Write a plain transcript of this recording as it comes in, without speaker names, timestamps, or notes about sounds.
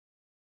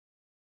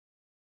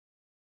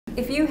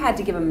If you had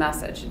to give a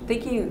message,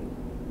 thinking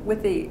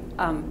with the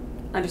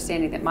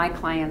understanding that my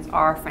clients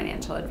are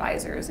financial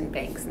advisors and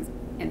banks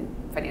and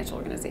financial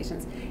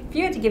organizations, if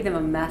you had to give them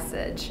a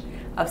message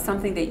of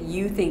something that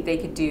you think they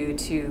could do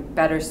to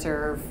better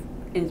serve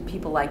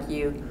people like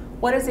you,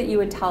 what is it you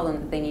would tell them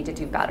that they need to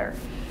do better?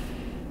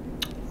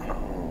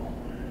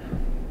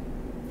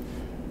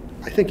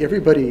 I think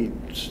everybody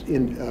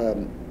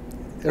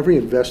every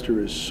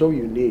investor is so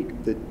unique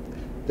that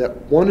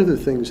one of the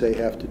things they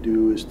have to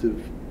do is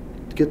to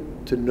get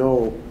to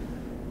know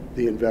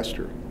the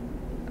investor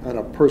on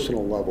a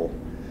personal level.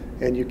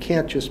 And you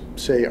can't just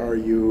say, are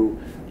you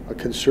a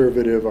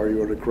conservative, are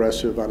you an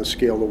aggressive, on a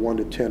scale of 1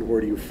 to 10,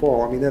 where do you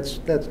fall? I mean, that's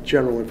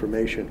general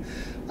information.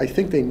 I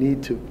think they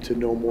need to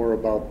know more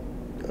about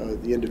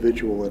the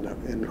individual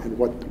and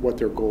what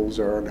their goals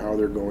are and how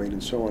they're going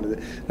and so on. And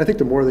I think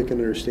the more they can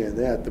understand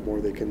that, the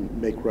more they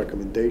can make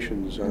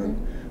recommendations on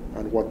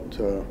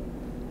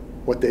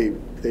what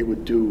they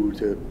would do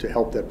to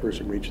help that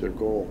person reach their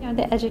goal. You know,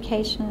 the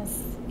education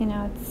is,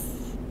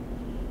 it's,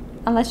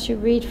 unless you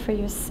read for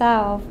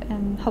yourself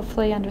and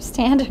hopefully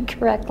understand it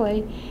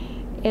correctly,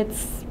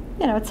 it's,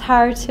 it's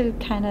hard to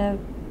kind of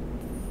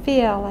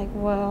feel like,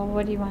 well,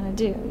 what do you want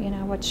to do?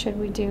 What should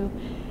we do?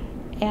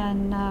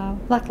 And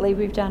luckily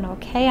we've done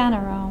okay on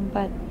our own,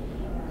 but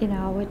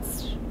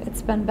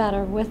it's been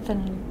better with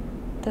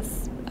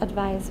this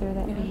advisor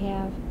that we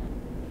have.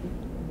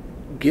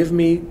 Give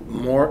me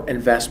more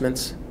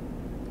investments.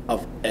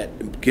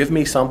 Give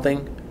me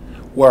something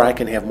where I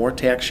can have more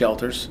tax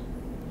shelters,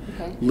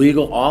 Okay.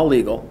 legal, all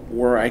legal,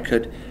 where I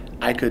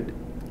could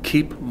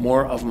keep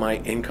more of my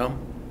income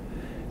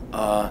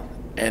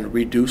and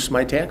reduce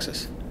my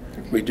taxes.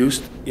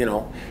 Reduce,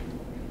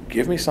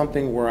 give me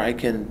something where I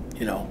can,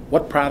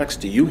 what products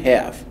do you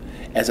have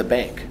as a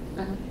bank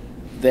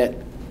that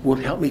would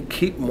help me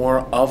keep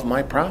more of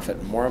my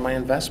profit, more of my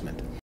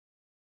investment?